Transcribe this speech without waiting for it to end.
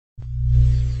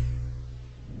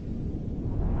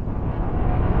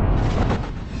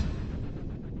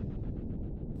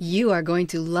You are going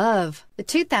to love the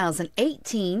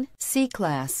 2018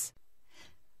 C-Class.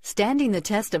 Standing the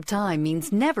test of time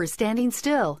means never standing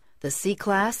still. The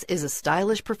C-Class is a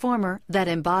stylish performer that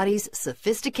embodies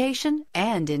sophistication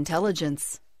and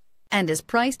intelligence and is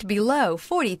priced below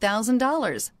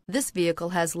 $40,000. This vehicle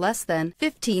has less than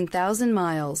 15,000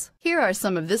 miles. Here are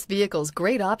some of this vehicle's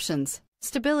great options: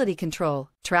 stability control,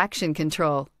 traction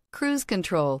control, cruise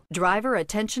control, driver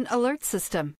attention alert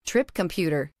system, trip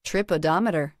computer, trip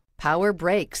odometer, power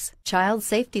brakes, child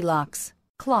safety locks,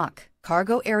 clock,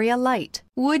 cargo area light.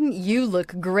 Wouldn't you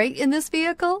look great in this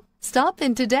vehicle? Stop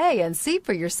in today and see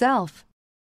for yourself.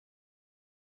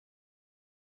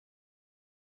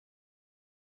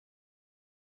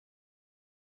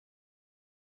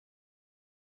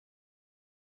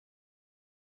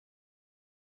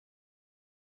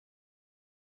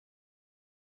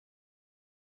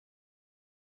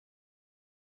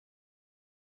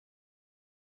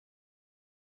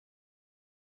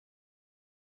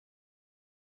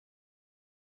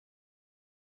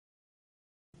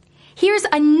 Here's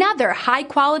another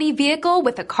high-quality vehicle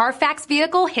with a Carfax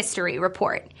Vehicle History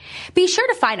Report. Be sure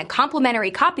to find a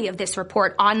complimentary copy of this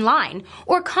report online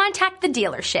or contact the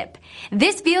dealership.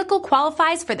 This vehicle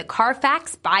qualifies for the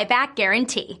Carfax Buyback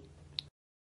Guarantee.